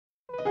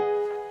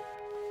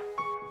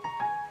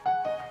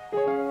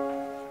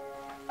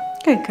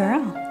Good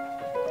girl.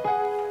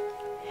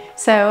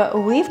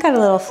 So we've got a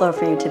little flow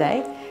for you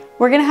today.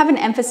 We're gonna have an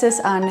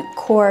emphasis on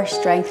core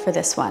strength for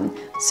this one.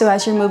 So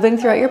as you're moving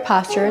throughout your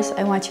postures,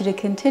 I want you to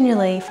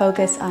continually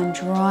focus on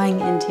drawing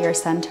into your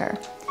center.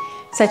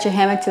 Set your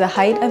hammock to the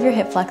height of your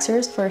hip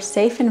flexors for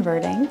safe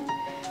inverting.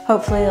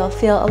 Hopefully you'll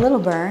feel a little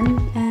burn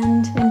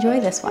and enjoy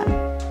this one.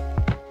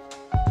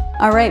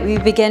 All right, we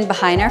begin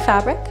behind our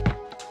fabric.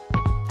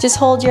 Just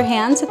hold your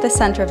hands at the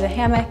center of the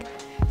hammock,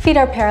 feet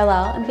are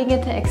parallel, and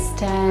begin to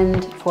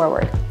extend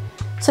forward.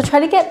 So try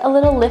to get a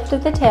little lift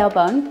of the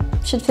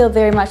tailbone. Should feel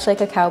very much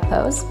like a cow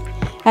pose.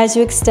 As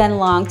you extend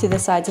long through the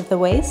sides of the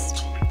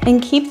waist,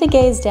 and keep the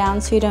gaze down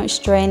so you don't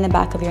strain the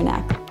back of your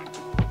neck.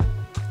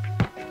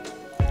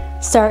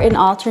 Start in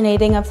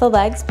alternating of the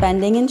legs,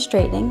 bending and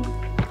straightening,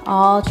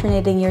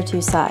 alternating your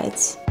two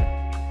sides.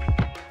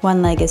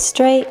 One leg is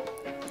straight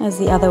as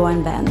the other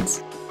one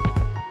bends.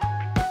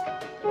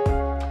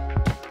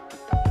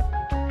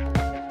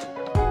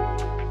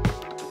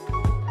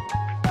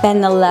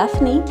 Bend the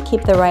left knee,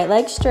 keep the right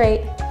leg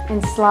straight,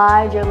 and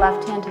slide your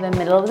left hand to the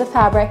middle of the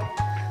fabric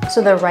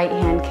so the right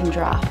hand can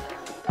drop.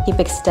 Keep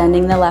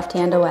extending the left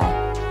hand away.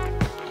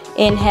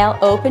 Inhale,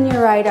 open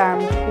your right arm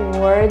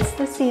towards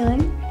the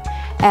ceiling.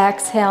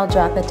 Exhale,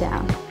 drop it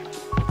down.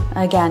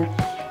 Again,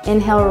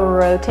 inhale,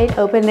 rotate,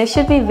 open. This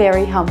should be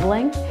very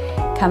humbling.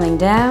 Coming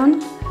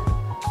down,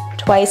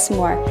 twice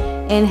more.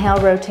 Inhale,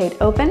 rotate,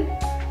 open.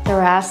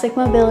 Thoracic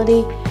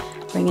mobility,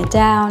 bring it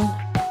down.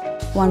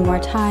 One more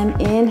time,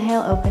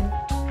 inhale, open.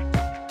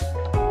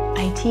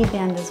 IT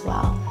band as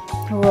well.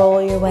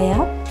 Roll your way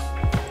up.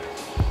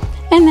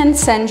 And then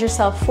send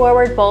yourself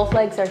forward, both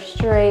legs are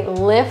straight.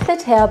 Lift the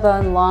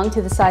tailbone long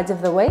to the sides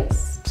of the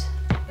waist.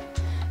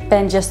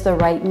 Bend just the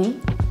right knee.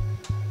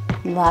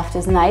 Left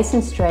is nice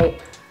and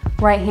straight.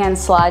 Right hand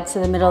slides to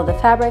the middle of the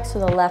fabric so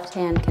the left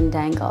hand can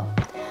dangle.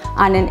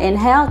 On an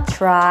inhale,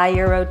 try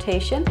your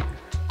rotation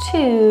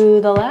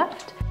to the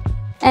left.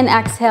 And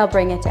exhale,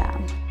 bring it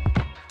down.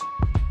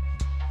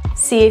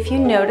 See if you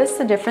notice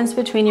the difference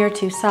between your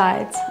two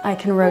sides. I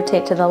can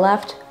rotate to the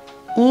left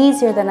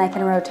easier than I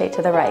can rotate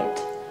to the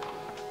right.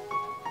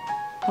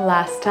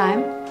 Last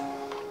time.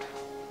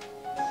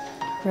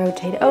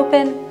 Rotate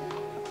open.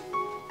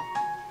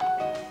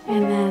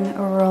 And then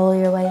roll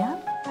your way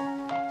up.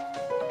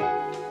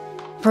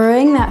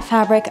 Bring that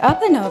fabric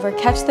up and over.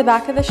 Catch the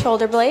back of the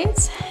shoulder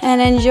blades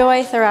and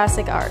enjoy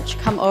thoracic arch.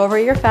 Come over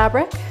your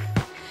fabric.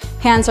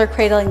 Hands are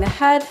cradling the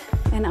head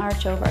and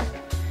arch over.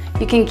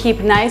 You can keep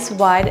nice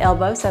wide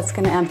elbows, that's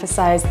going to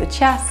emphasize the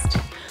chest,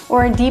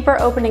 or a deeper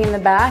opening in the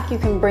back. You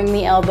can bring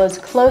the elbows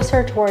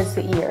closer towards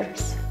the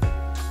ears.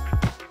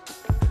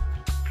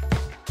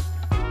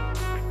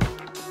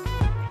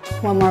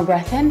 One more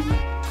breath in,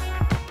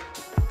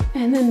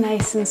 and then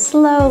nice and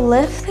slow,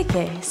 lift the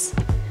gaze.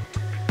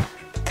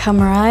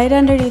 Come right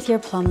underneath your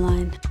plumb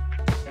line,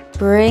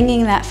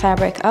 bringing that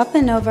fabric up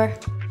and over.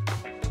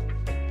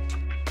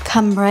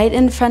 Come right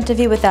in front of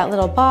you with that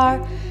little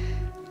bar.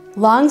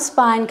 Long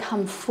spine,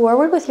 come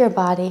forward with your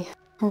body.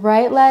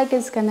 Right leg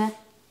is gonna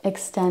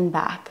extend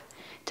back.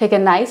 Take a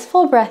nice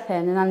full breath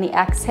in, and on the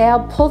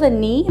exhale, pull the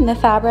knee and the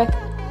fabric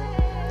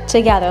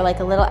together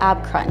like a little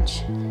ab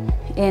crunch.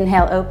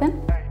 Inhale,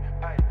 open.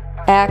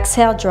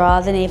 Exhale,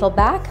 draw the navel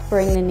back,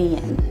 bring the knee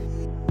in.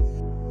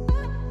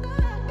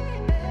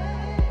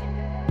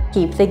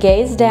 Keep the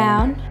gaze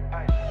down.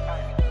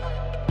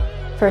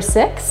 For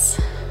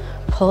 6,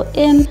 pull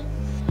in,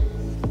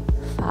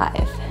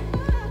 5,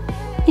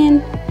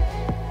 in,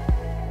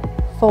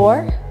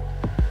 4,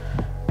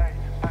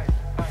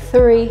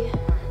 3,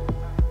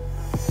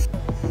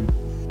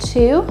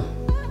 2.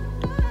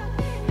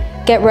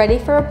 Get ready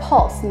for a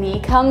pulse. Knee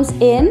comes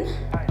in.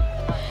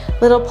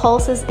 Little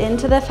pulses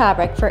into the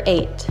fabric for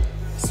 8,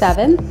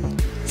 7,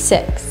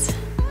 6,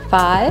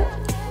 5,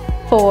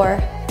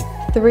 4,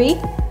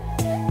 3,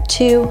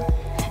 2,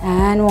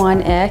 and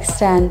 1.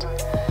 Extend.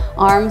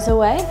 Arms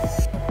away.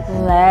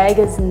 Leg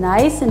is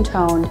nice and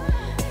toned.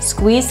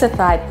 Squeeze the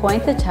thigh,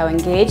 point the toe,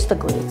 engage the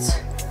glutes.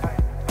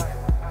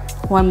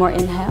 One more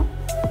inhale.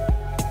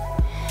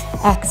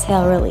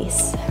 Exhale,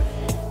 release.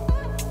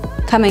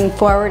 Coming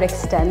forward,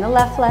 extend the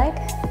left leg.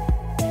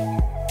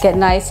 Get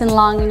nice and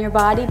long in your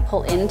body,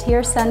 pull into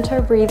your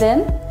center, breathe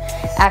in.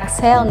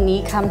 Exhale,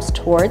 knee comes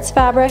towards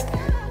fabric.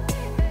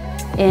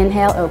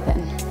 Inhale,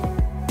 open.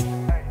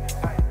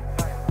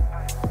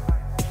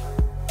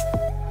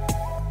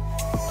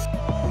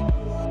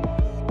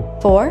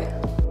 Four,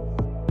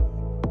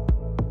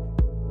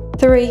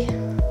 3,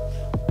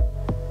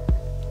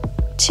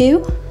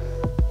 2,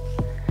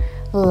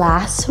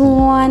 last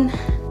one.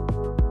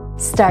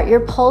 Start your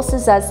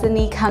pulses as the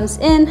knee comes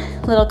in,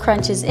 little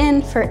crunches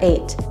in for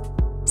 8,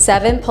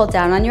 7, pull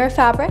down on your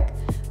fabric,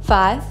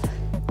 5,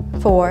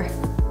 4,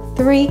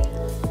 3,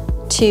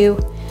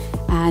 2,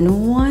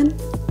 and 1.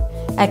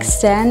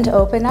 Extend,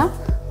 open up.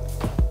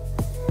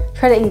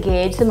 Try to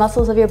engage the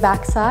muscles of your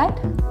backside.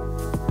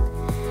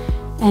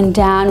 And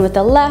down with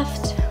the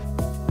left,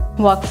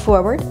 walk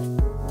forward.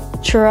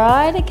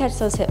 Try to catch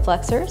those hip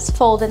flexors,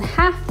 fold in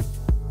half.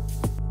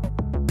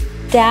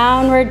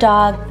 Downward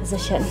dog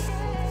position.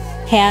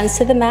 Hands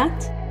to the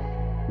mat.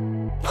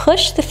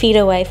 Push the feet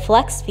away,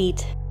 flex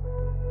feet.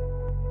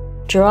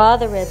 Draw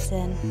the ribs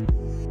in.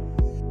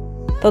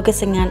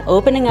 Focusing on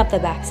opening up the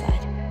backside.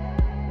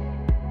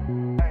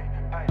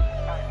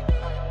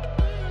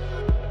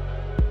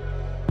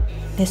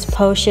 This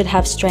pose should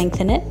have strength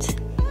in it.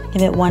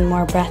 Give it one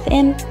more breath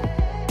in.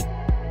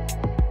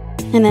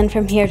 And then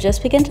from here,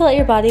 just begin to let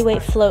your body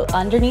weight float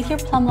underneath your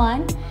plumb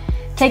line.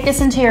 Take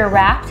this into your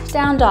wrapped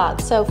down dog.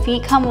 So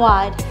feet come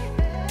wide.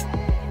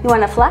 You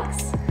want to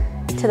flex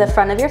to the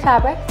front of your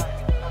fabric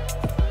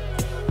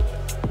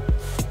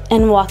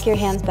and walk your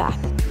hands back.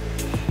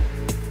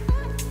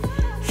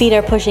 Feet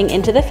are pushing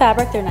into the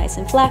fabric, they're nice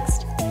and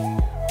flexed.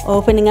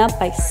 Opening up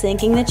by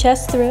sinking the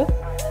chest through.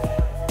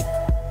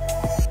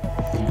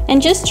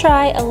 And just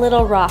try a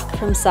little rock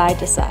from side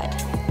to side.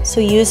 So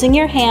using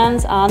your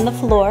hands on the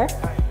floor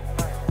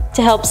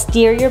to help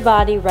steer your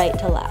body right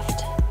to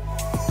left.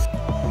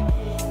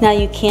 Now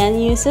you can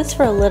use this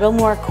for a little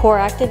more core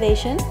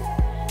activation.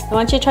 I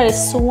want you to try to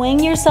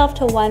swing yourself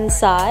to one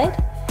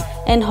side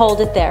and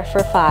hold it there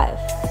for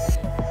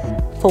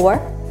 5,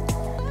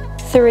 4,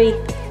 3,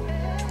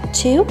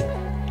 2,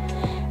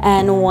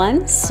 and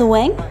 1.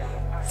 Swing.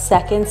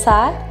 Second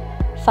side.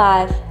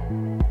 5,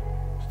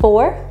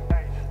 4,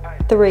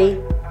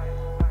 3,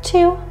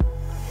 2,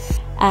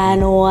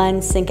 and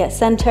 1. Sink at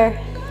center.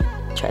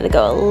 Try to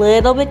go a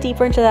little bit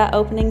deeper into that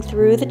opening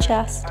through the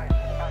chest.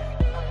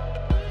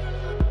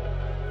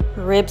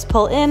 Ribs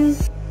pull in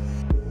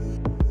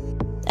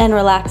and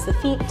relax the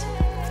feet.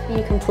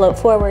 You can float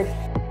forward.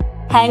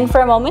 Hang for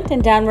a moment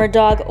in downward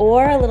dog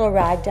or a little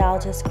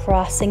ragdoll, just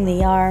crossing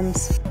the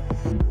arms.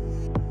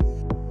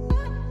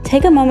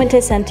 Take a moment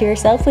to center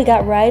yourself. We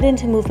got right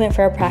into movement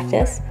for our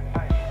practice,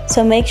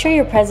 so make sure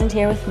you're present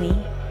here with me.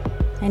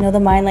 I know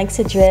the mind likes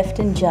to drift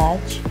and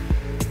judge.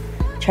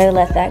 Try to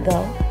let that go.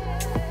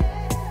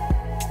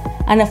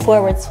 On a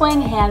forward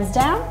swing, hands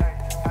down,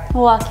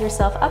 walk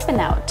yourself up and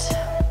out.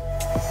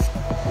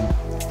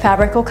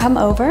 Fabric will come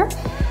over,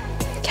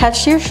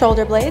 catch your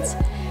shoulder blades,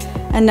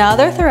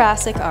 another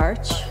thoracic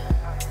arch,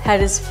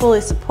 head is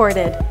fully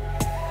supported,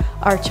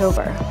 arch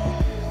over,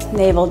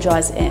 navel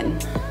draws in,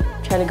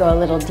 try to go a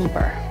little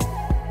deeper.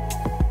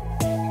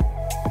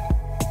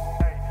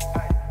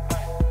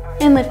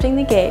 And lifting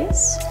the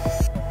gaze.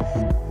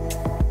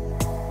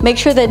 Make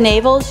sure the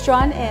navel is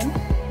drawn in.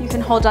 You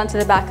can hold on to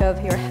the back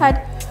of your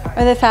head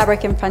or the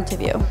fabric in front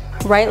of you.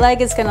 Right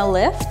leg is gonna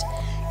lift.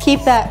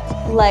 Keep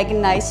that leg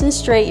nice and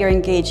straight. You're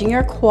engaging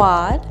your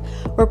quad.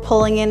 We're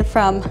pulling in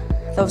from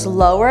those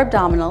lower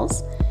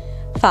abdominals.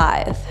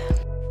 5,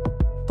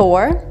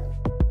 4,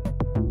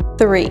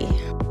 3,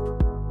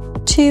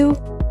 2.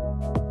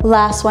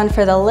 Last one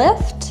for the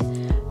lift.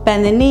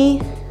 Bend the knee,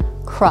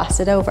 cross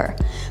it over.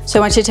 So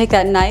I want you to take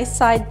that nice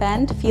side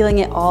bend, feeling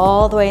it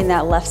all the way in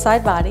that left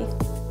side body.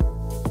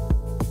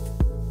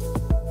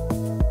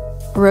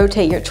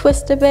 Rotate your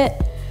twist a bit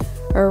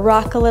or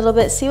rock a little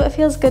bit. See what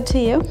feels good to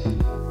you.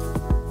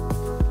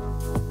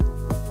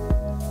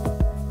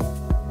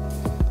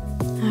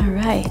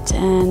 Right,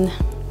 and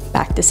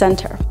back to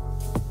center.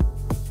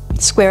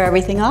 Square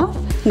everything off,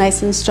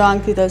 nice and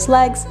strong through those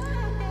legs.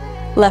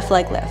 Left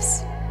leg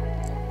lifts.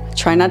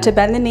 Try not to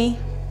bend the knee,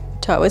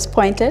 toe is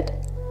pointed.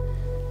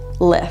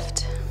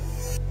 Lift.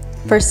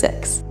 For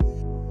 6,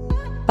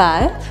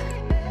 5,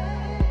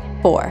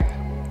 4,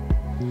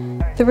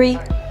 3,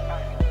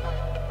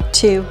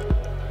 2.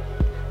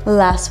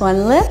 Last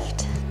one,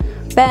 lift,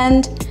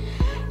 bend,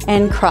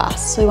 and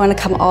cross. So we want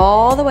to come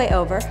all the way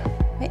over,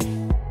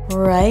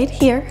 right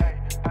here.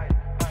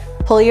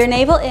 Pull your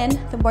navel in.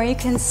 The more you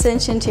can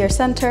cinch into your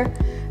center,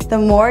 the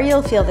more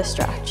you'll feel the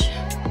stretch.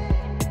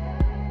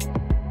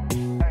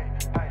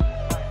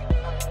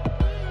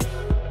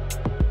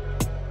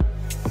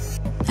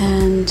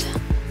 And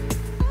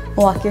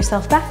walk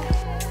yourself back.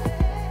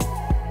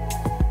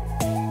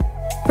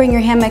 Bring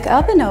your hammock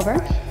up and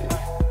over.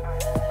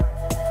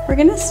 We're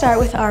gonna start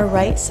with our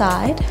right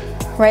side.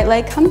 Right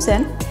leg comes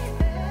in.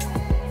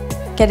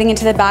 Getting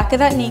into the back of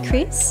that knee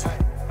crease.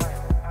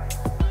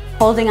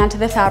 Holding onto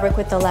the fabric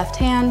with the left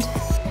hand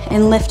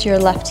and lift your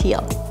left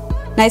heel.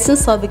 Nice and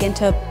slow, begin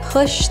to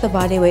push the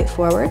body weight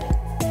forward.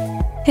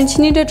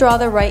 Continue to draw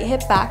the right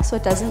hip back so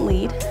it doesn't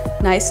lead.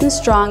 Nice and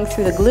strong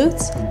through the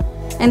glutes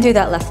and through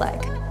that left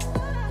leg.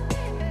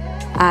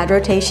 Add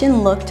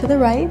rotation, look to the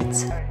right.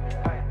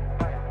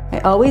 I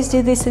always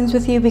do these things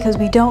with you because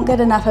we don't get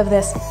enough of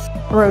this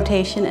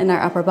rotation in our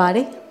upper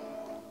body.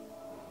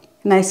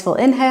 Nice full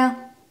inhale.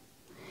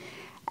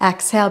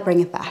 Exhale,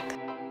 bring it back.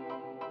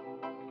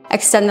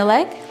 Extend the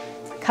leg,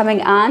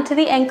 coming onto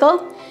the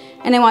ankle,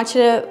 and I want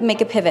you to make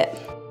a pivot.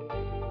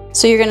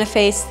 So you're gonna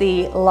face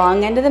the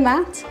long end of the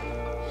mat.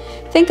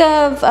 Think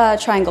of a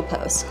triangle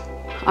pose.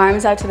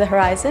 Arms out to the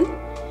horizon.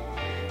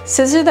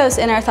 Scissor those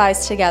inner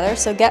thighs together,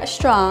 so get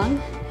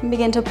strong and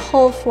begin to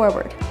pull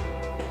forward.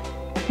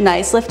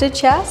 Nice lifted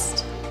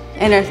chest,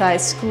 inner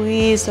thighs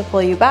squeeze to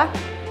pull you back,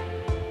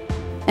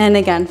 and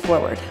again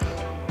forward.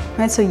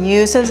 Right, so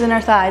use those inner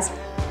thighs,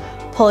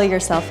 pull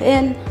yourself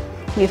in,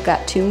 We've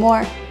got 2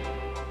 more.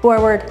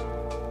 Forward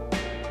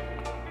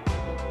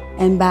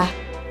and back.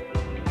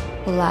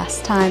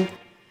 Last time.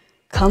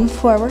 Come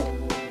forward.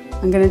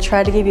 I'm gonna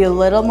try to give you a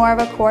little more of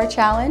a core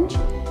challenge.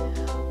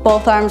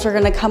 Both arms are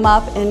gonna come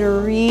up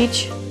and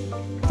reach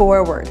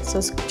forward.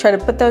 So try to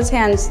put those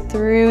hands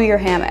through your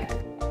hammock.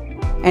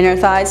 Inner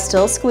thighs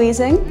still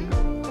squeezing.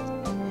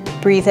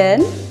 Breathe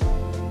in.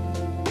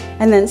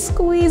 And then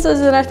squeeze those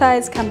inner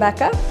thighs, come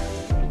back up.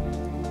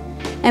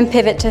 And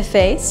pivot to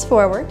face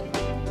forward.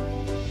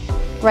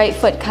 Right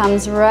foot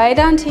comes right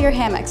onto your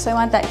hammock. So I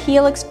want that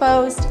heel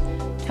exposed,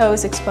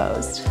 toes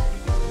exposed.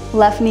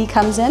 Left knee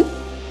comes in.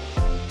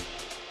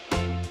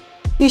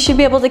 You should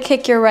be able to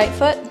kick your right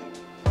foot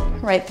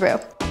right through.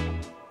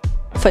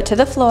 Foot to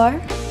the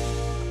floor.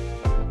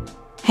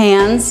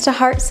 Hands to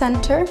heart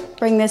center.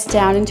 Bring this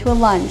down into a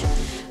lunge.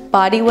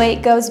 Body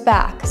weight goes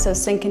back, so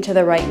sink into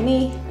the right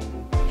knee.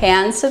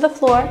 Hands to the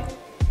floor.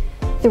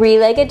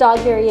 3-legged dog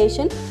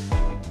variation.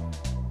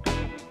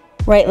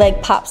 Right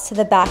leg pops to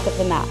the back of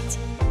the mat.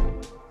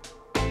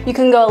 You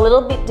can go a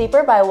little bit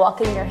deeper by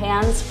walking your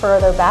hands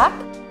further back.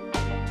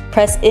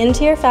 Press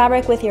into your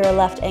fabric with your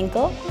left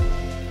ankle.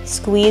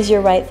 Squeeze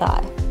your right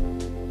thigh.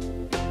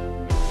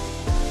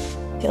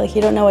 Feel like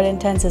you don't know what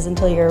intense is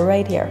until you're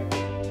right here.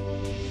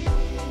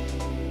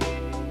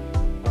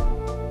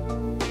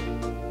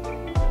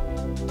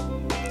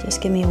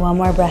 Just give me one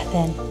more breath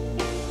in.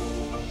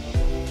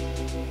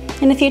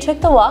 And if you took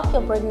the walk,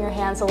 you'll bring your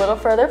hands a little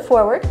further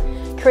forward.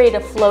 Create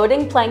a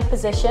floating plank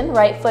position.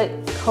 Right foot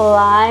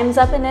climbs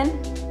up and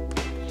in.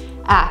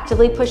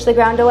 Actively push the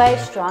ground away,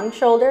 strong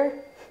shoulder.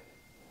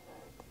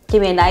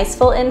 Give me a nice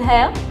full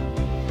inhale.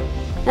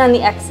 And on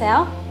the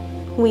exhale,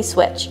 we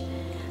switch.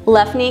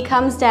 Left knee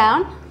comes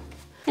down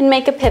and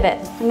make a pivot.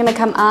 I'm gonna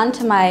come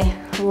onto my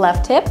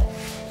left hip,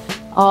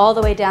 all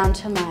the way down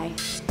to my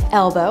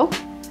elbow.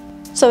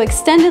 So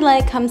extended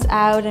leg comes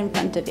out in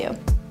front of you.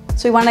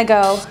 So we wanna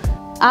go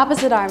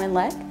opposite arm and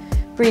leg.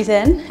 Breathe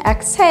in,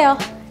 exhale,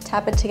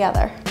 tap it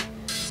together.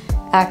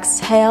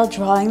 Exhale,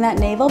 drawing that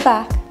navel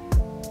back.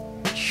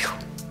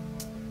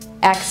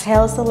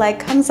 Exhale as the leg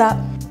comes up.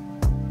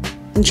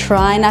 And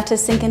try not to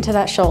sink into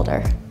that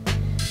shoulder.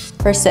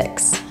 For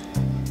 6,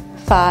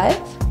 5,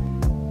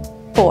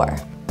 4,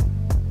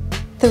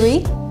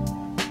 3,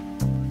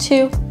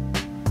 2,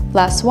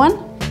 last one.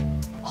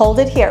 Hold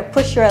it here.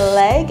 Push your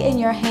leg and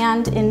your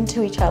hand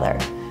into each other.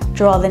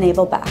 Draw the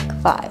navel back.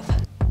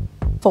 5,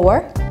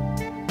 4,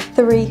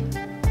 3,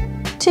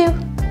 2,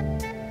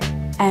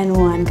 and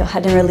 1. Go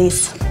ahead and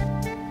release.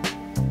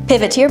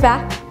 Pivot to your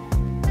back.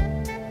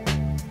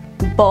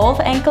 Both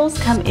ankles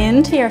come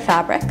into your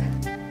fabric.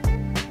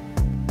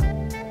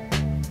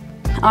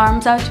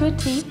 Arms out to a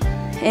T.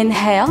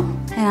 Inhale,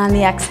 and on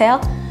the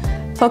exhale,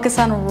 focus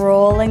on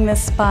rolling the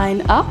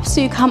spine up.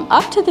 So you come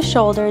up to the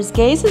shoulders,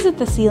 gaze is at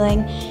the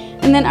ceiling,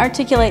 and then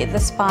articulate the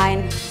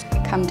spine,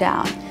 come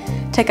down.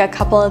 Take a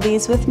couple of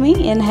these with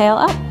me. Inhale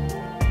up,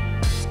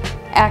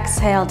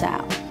 exhale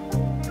down.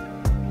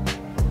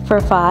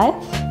 For 5,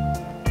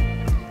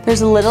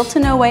 there's little to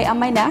no weight on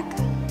my neck.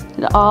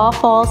 It all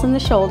falls in the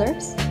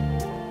shoulders.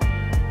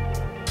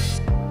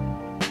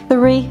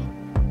 3,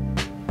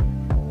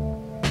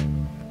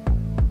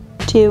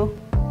 2,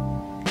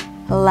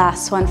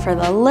 last one for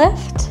the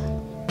lift.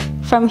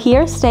 From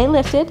here, stay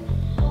lifted.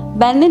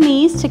 Bend the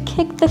knees to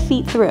kick the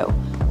feet through.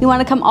 You want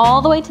to come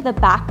all the way to the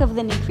back of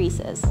the knee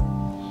creases.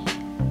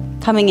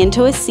 Coming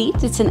into a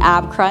seat, it's an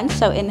ab crunch,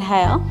 so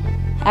inhale.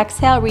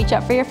 Exhale, reach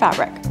up for your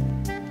fabric.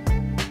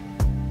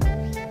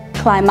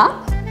 Climb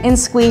up and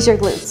squeeze your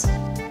glutes.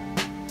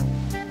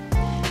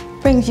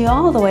 Brings you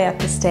all the way up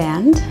to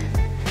stand.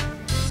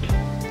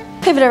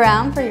 Pivot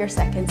around for your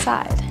second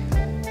side.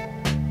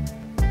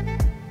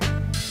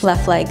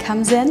 Left leg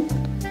comes in,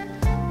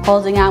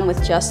 holding on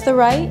with just the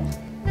right,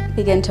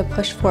 begin to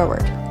push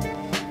forward.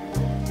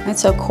 And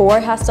so core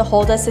has to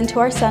hold us into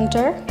our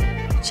center,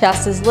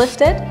 chest is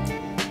lifted,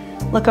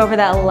 look over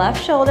that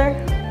left shoulder,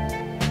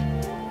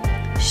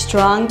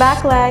 strong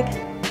back leg.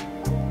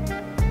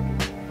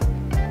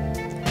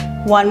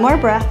 One more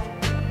breath.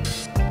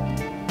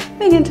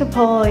 Begin to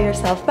pull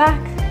yourself back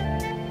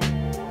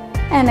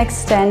and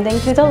extending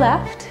to the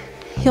left.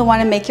 You'll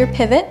want to make your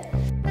pivot.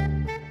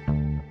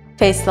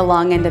 Face the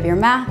long end of your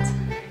mat,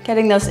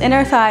 getting those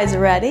inner thighs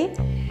ready.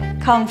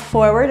 Come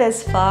forward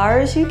as far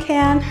as you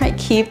can, right?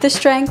 Keep the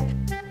strength.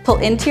 Pull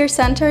into your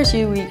center as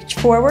you reach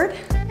forward,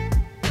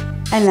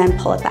 and then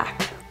pull it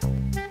back.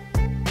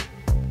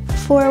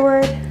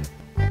 Forward,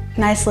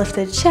 nice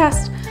lifted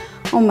chest.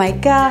 Oh my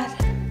God.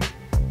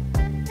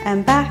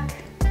 And back.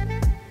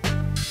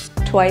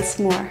 Twice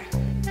more.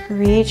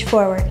 Reach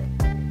forward.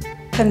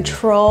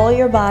 Control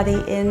your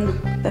body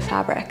in the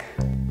fabric.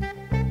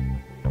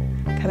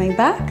 Coming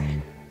back.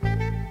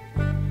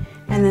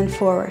 And then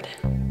forward.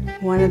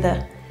 One of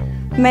the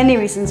many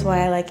reasons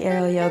why I like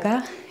aerial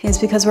yoga is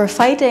because we're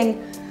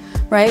fighting,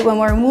 right? When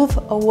we move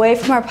away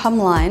from our plumb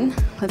line,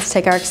 let's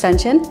take our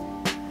extension.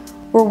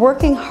 We're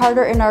working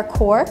harder in our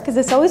core because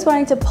it's always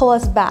wanting to pull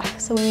us back.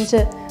 So we need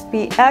to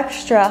be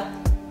extra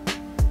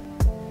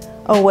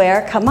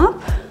aware. Come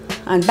up,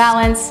 on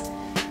balance,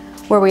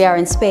 where we are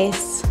in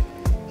space,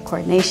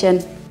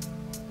 coordination.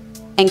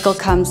 Ankle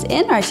comes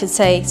in, or I should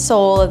say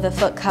sole of the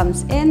foot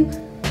comes in.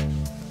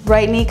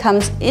 Right knee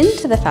comes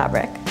into the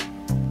fabric.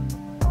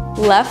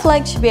 Left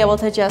leg should be able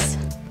to just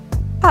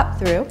pop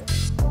through.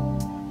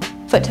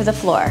 Foot to the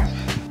floor.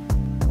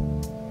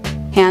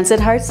 Hands at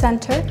heart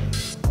center,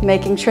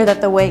 making sure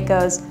that the weight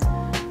goes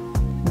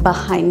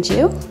behind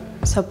you.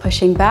 So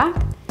pushing back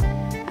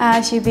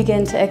as you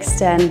begin to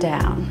extend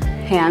down.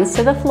 Hands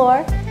to the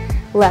floor,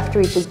 left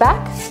reaches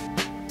back.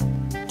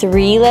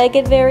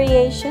 Three-legged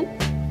variation.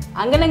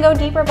 I'm gonna go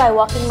deeper by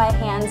walking my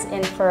hands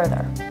in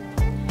further.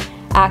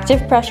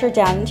 Active pressure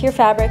down into your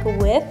fabric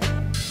with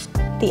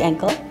the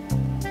ankle.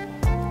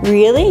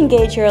 Really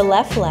engage your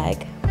left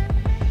leg.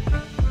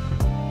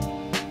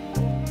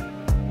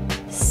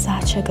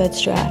 Such a good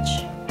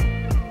stretch.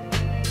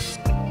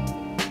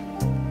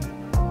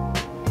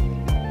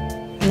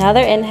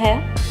 Another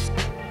inhale.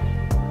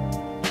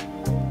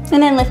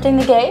 And then lifting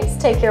the gaze,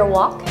 take your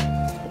walk.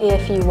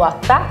 If you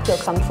walk back, you'll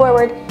come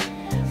forward.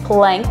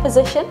 Plank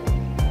position.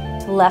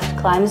 Left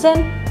climbs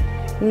in.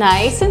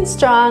 Nice and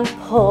strong.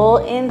 Pull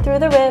in through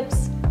the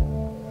ribs.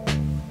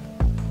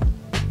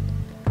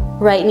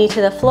 Right knee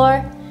to the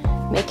floor.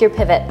 Make your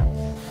pivot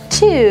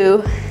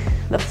to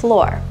the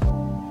floor.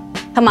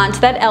 Come onto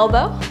that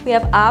elbow. We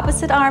have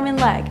opposite arm and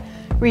leg.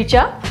 Reach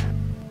up.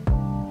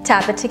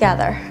 Tap it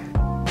together.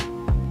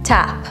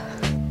 Tap.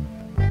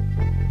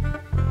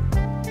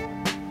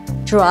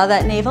 Draw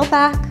that navel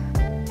back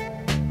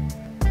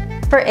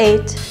for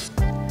 8,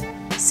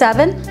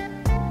 7,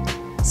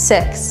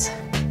 6,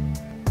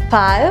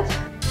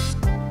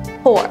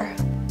 5, 4,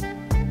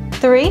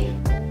 3,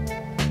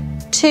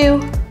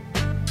 2,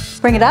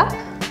 bring it up,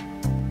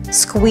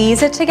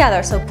 squeeze it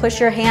together. So push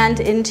your hand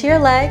into your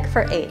leg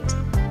for 8,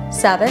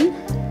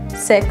 7,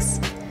 6,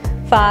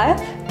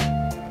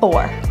 5,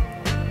 4,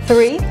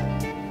 3,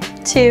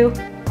 2,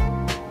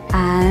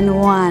 and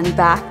 1.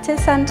 Back to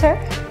center.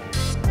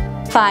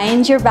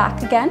 Find your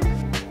back again.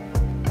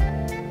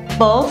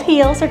 Both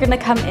heels are gonna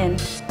come in.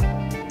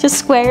 Just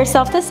square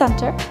yourself to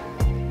center.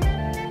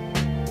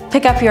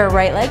 Pick up your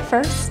right leg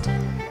first.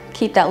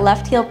 Keep that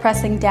left heel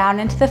pressing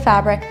down into the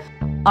fabric,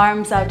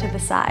 arms out to the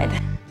side.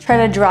 Try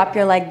to drop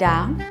your leg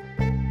down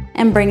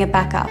and bring it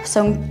back up.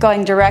 So I'm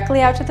going directly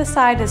out to the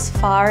side as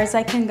far as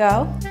I can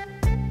go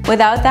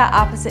without that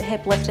opposite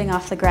hip lifting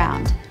off the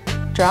ground.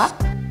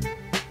 Drop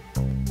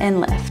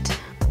and lift.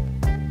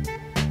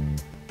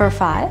 For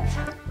 5,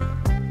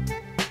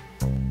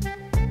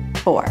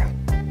 4,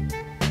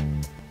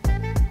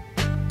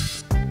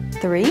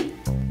 3,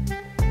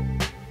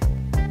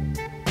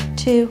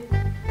 2.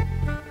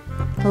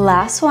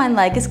 Last one,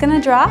 leg is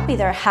gonna drop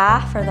either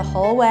half or the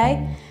whole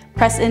way.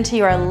 Press into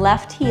your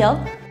left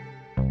heel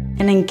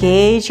and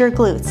engage your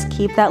glutes.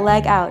 Keep that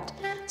leg out.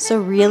 So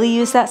really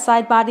use that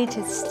side body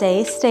to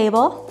stay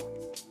stable.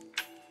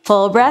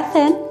 Full breath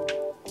in.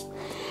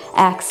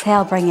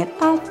 Exhale, bring it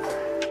up.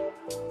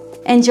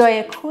 Enjoy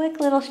a quick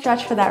little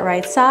stretch for that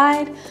right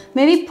side.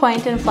 Maybe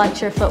point and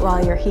flex your foot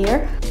while you're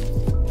here.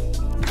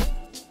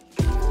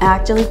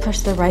 Actively push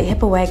the right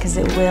hip away because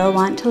it will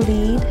want to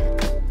lead.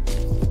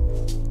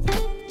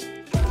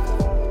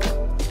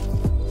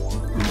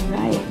 All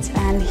right,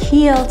 and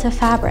heel to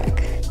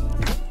fabric.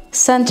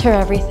 Center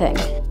everything.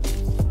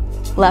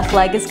 Left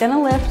leg is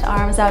gonna lift,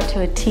 arms out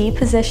to a T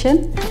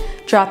position.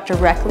 Drop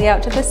directly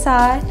out to the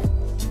side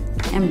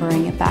and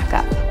bring it back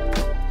up.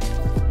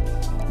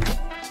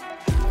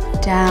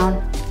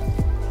 Down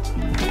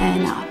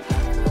and up.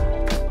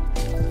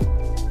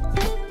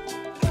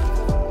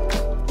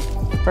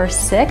 For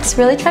 6,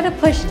 really try to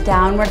push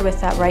downward with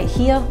that right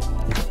heel.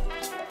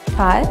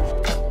 5,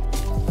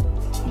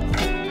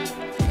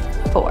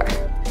 4,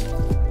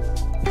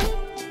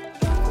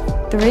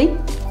 3,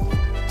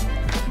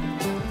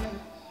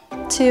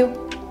 2.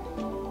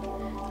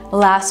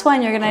 Last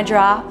one, you're gonna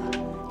drop,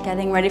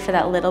 getting ready for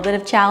that little bit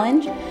of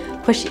challenge.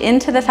 Push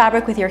into the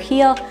fabric with your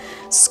heel.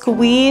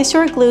 Squeeze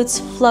your glutes,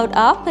 float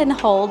up and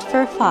hold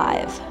for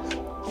 5,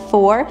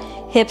 4,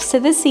 hips to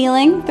the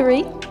ceiling,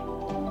 3,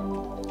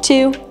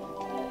 2,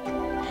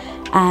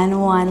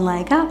 and 1,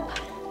 leg up,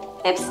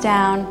 hips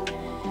down.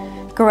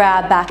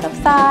 Grab back of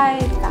thigh,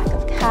 back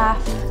of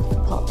calf,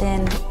 pull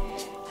in,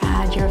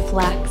 add your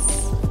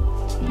flex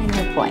and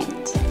your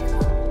point.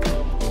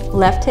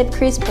 Left hip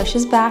crease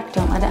pushes back,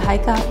 don't let it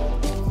hike up.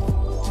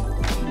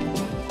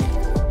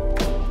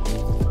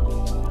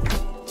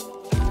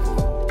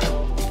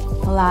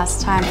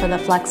 Last time for the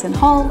flex and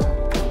hold.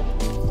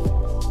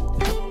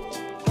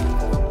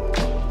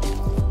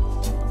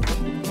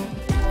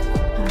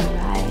 All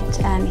right,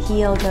 and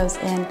heel goes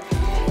in.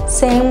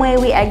 Same way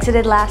we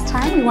exited last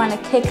time, we want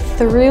to kick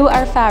through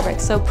our fabric.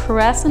 So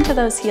press into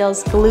those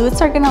heels,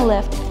 glutes are gonna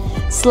lift.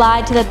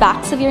 Slide to the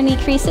backs of your knee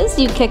creases,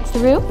 you kick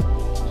through.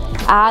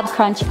 Ab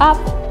crunch up.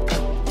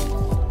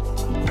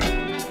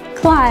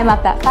 Climb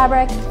up that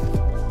fabric.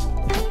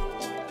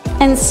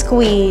 And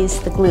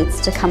squeeze the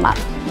glutes to come up.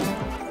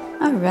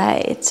 All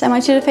right, I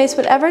want you to face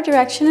whatever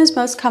direction is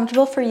most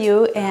comfortable for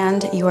you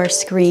and your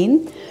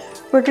screen.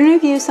 we're going to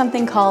review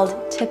something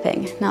called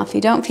tipping. Now, if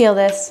you don't feel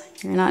this,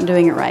 you're not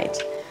doing it right.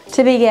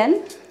 To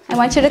begin, I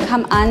want you to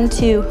come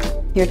onto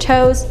your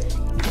toes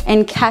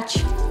and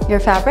catch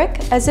your fabric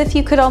as if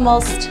you could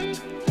almost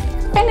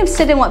kind of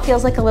sit in what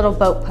feels like a little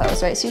boat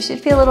pose, right? So you should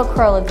feel a little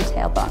curl of the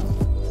tailbone.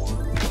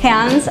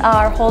 Hands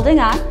are holding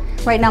on.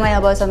 Right now my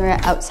elbows on the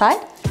outside.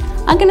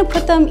 I'm gonna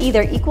put them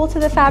either equal to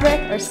the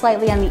fabric or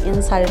slightly on the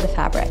inside of the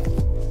fabric.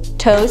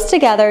 Toes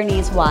together,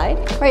 knees wide.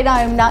 Right now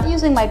I'm not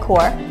using my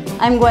core.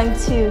 I'm going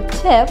to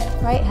tip,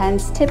 right,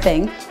 hands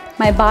tipping,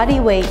 my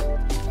body weight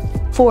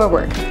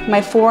forward.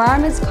 My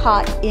forearm is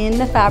caught in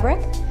the fabric.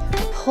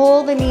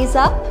 Pull the knees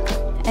up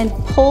and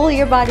pull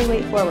your body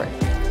weight forward.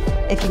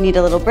 If you need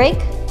a little break,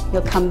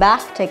 you'll come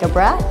back, take a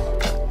breath,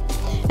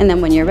 and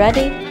then when you're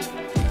ready,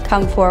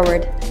 come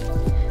forward.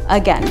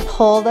 Again,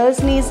 pull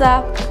those knees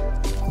up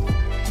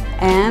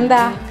and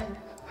back.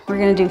 We're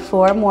gonna do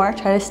 4 more,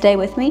 try to stay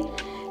with me.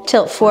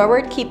 Tilt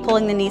forward, keep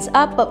pulling the knees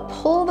up, but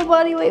pull the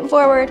body weight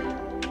forward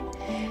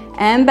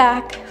and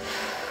back.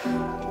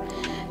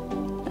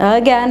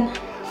 Again,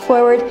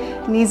 forward,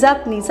 knees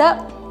up,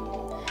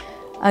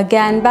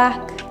 again,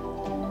 back.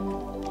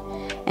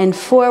 And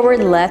forward,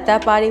 let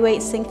that body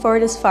weight sink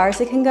forward as far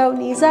as it can go,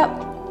 knees up.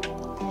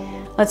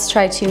 Let's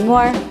try 2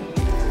 more.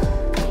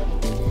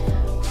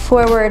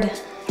 Forward,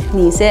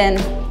 knees in,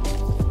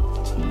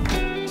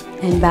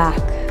 and back.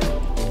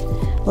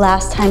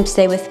 Last time,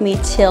 stay with me,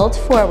 tilt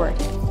forward.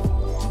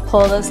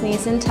 Pull those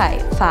knees in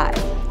tight, 5,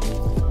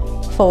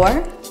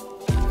 4,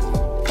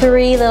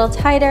 3, little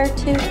tighter,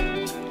 2,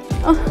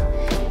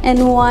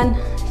 and 1,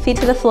 feet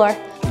to the floor.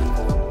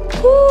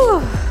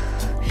 Whew.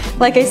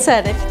 Like I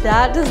said, if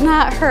that does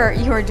not hurt,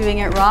 you are doing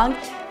it wrong.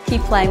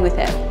 Keep playing with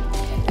it.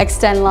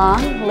 Extend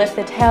long, lift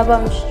the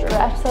tailbone,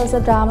 stretch those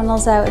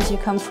abdominals out as you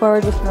come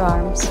forward with your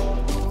arms.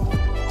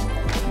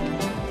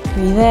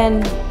 Breathe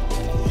in,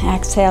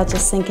 exhale,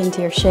 just sink into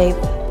your shape.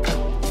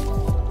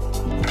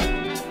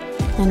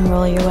 And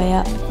roll your way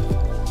up.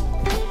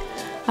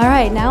 All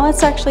right, now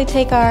let's actually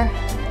take our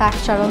back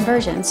straddle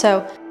inversion.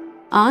 So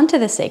onto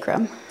the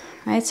sacrum,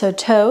 right? So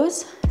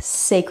toes,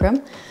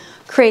 sacrum.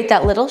 Create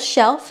that little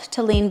shelf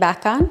to lean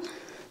back on.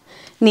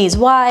 Knees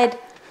wide,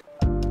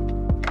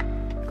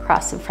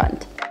 cross in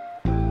front.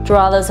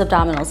 Draw those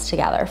abdominals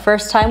together.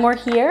 First time we're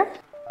here,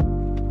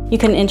 you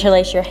can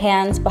interlace your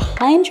hands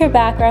behind your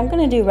back, or I'm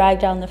gonna do rag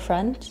down the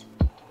front.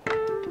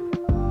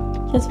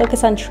 Just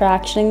focus on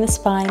tractioning the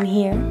spine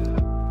here.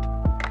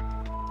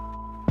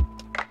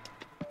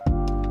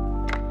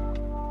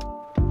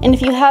 And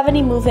if you have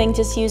any moving,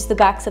 just use the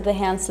backs of the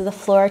hands to the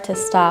floor to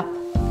stop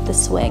the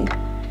swing.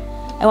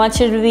 I want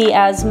you to be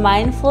as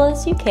mindful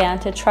as you can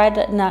to try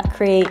to not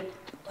create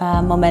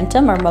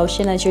momentum or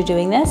motion as you're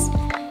doing this.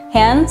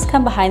 Hands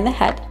come behind the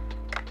head.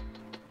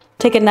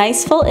 Take a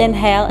nice full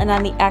inhale, and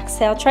on the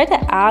exhale, try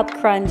to ab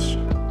crunch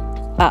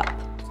up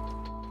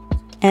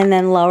and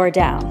then lower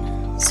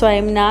down. So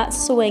I'm not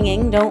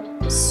swinging,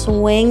 don't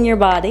swing your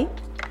body.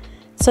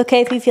 It's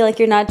okay if you feel like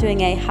you're not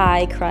doing a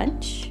high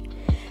crunch.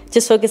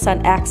 Just focus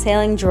on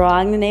exhaling,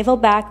 drawing the navel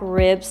back,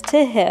 ribs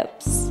to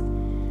hips.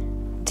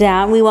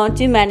 Down, we won't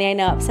do many. I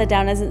know upside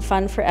down isn't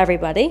fun for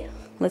everybody.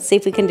 Let's see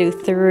if we can do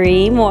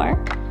 3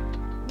 more.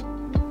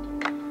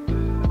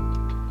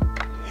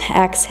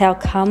 Exhale,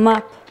 come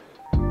up,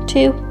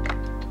 2.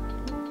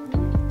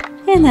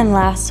 And then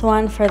last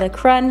one for the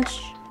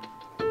crunch.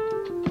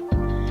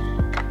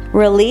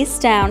 Release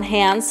down,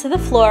 hands to the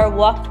floor,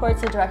 walk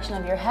towards the direction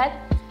of your head,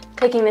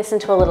 taking this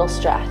into a little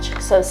stretch.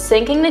 So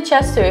sinking the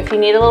chest through. If you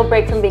need a little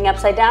break from being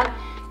upside down,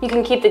 you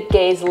can keep the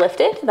gaze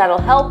lifted. That'll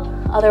help.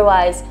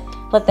 Otherwise,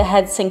 let the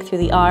head sink through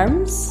the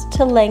arms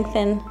to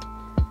lengthen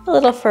a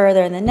little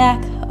further in the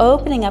neck,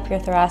 opening up your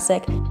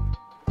thoracic.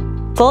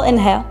 Full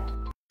inhale.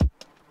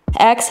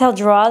 Exhale,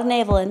 draw the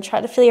navel in.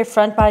 Try to feel your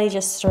front body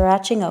just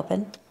stretching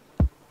open.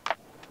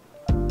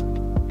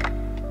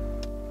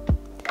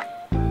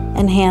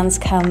 And hands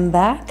come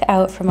back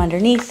out from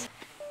underneath.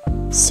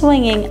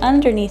 Swinging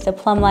underneath the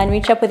plumb line.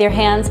 Reach up with your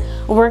hands.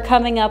 We're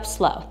coming up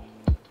slow.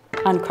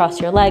 Uncross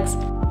your legs.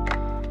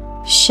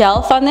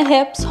 Shelf on the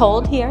hips,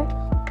 hold here.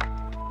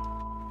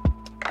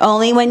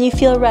 Only when you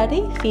feel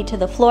ready, feet to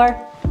the floor.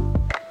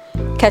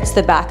 Catch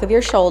the back of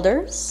your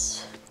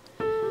shoulders.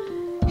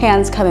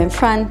 Hands come in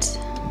front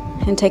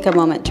and take a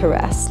moment to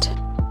rest.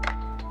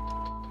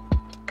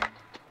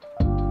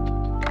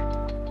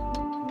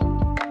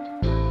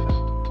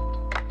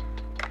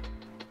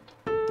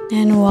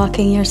 And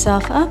walking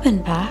yourself up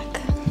and back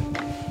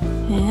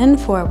and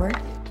forward.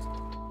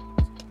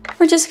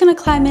 We're just gonna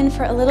climb in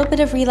for a little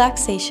bit of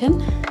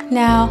relaxation.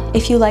 Now,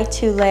 if you like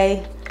to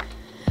lay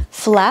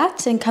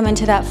flat and come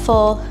into that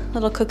full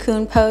little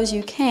cocoon pose,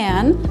 you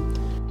can.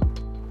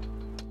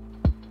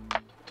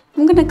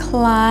 I'm gonna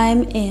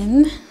climb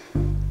in.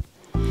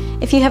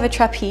 If you have a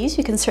trapeze,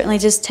 you can certainly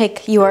just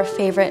take your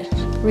favorite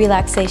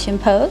relaxation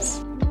pose.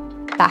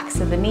 Backs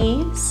of the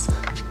knees,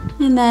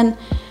 and then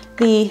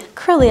the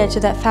curly edge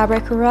of that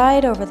fabric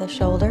right over the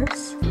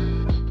shoulders.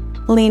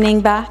 Leaning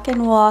back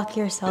and walk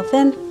yourself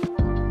in.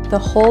 The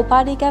whole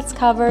body gets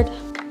covered.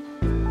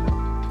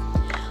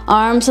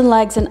 Arms and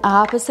legs in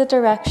opposite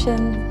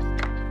direction.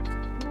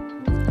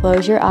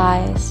 Close your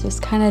eyes.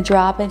 Just kind of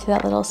drop into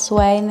that little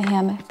sway in the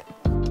hammock.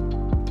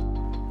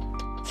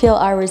 Feel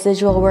our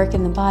residual work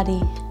in the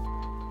body.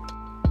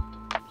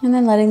 And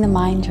then letting the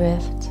mind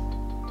drift.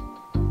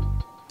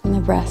 And the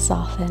breath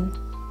soften.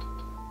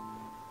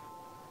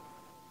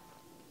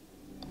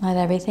 Let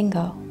everything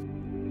go.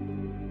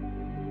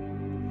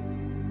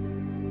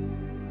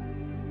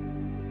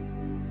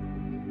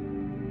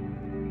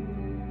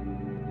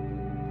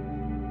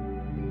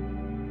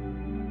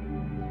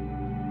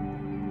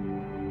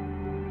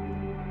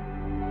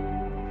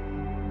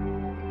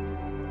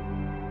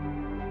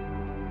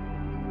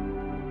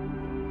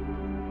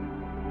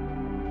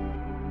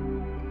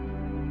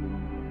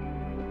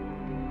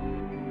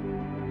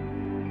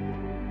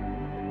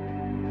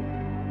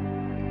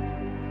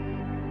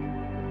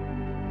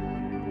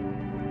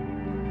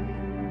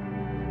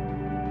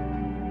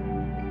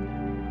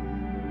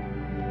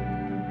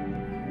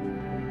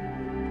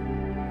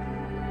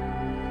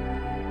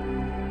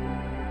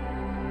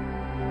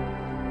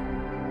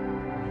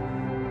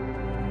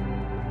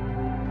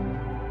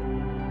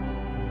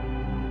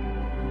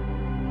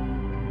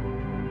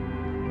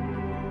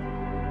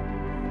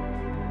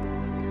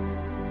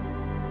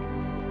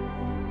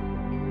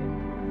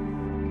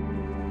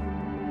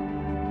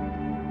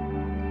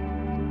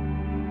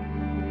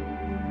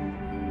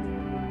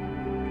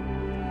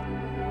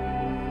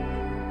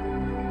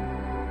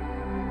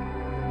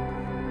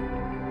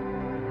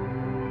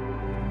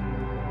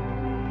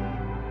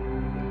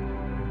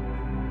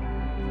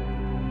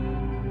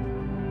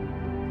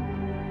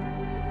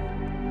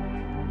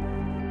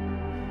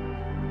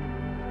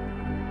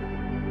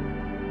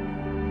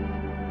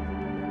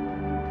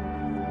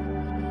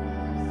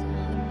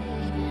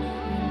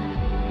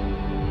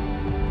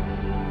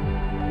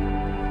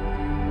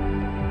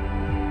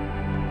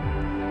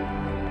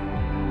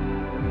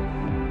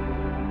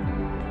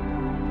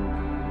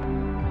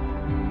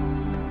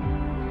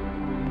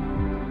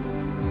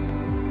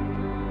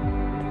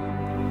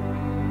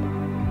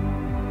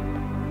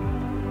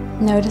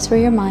 Notice where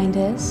your mind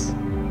is.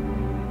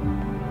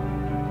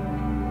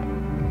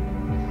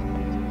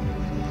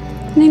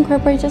 And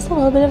incorporate just a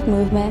little bit of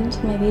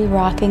movement, maybe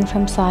rocking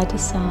from side to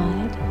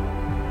side.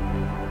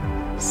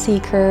 See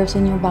curves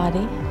in your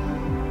body.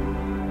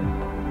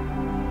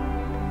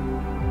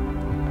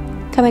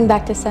 Coming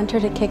back to center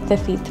to kick the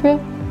feet through.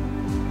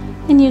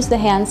 And use the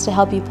hands to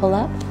help you pull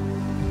up.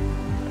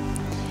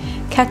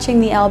 Catching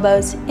the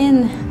elbows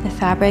in the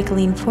fabric,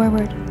 lean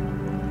forward.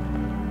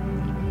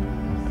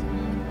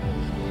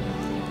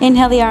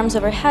 Inhale the arms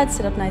overhead,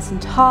 sit up nice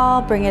and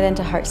tall, bring it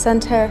into heart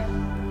center.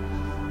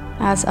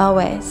 As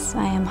always,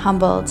 I am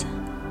humbled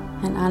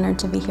and honored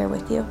to be here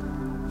with you.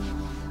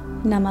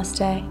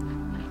 Namaste.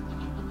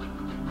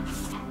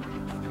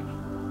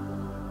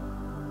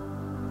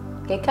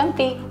 Get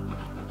comfy.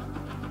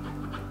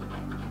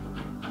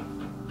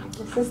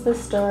 This is the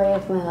story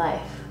of my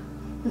life.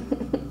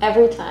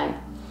 Every time.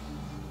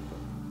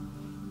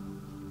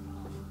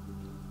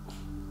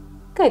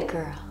 Good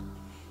girl.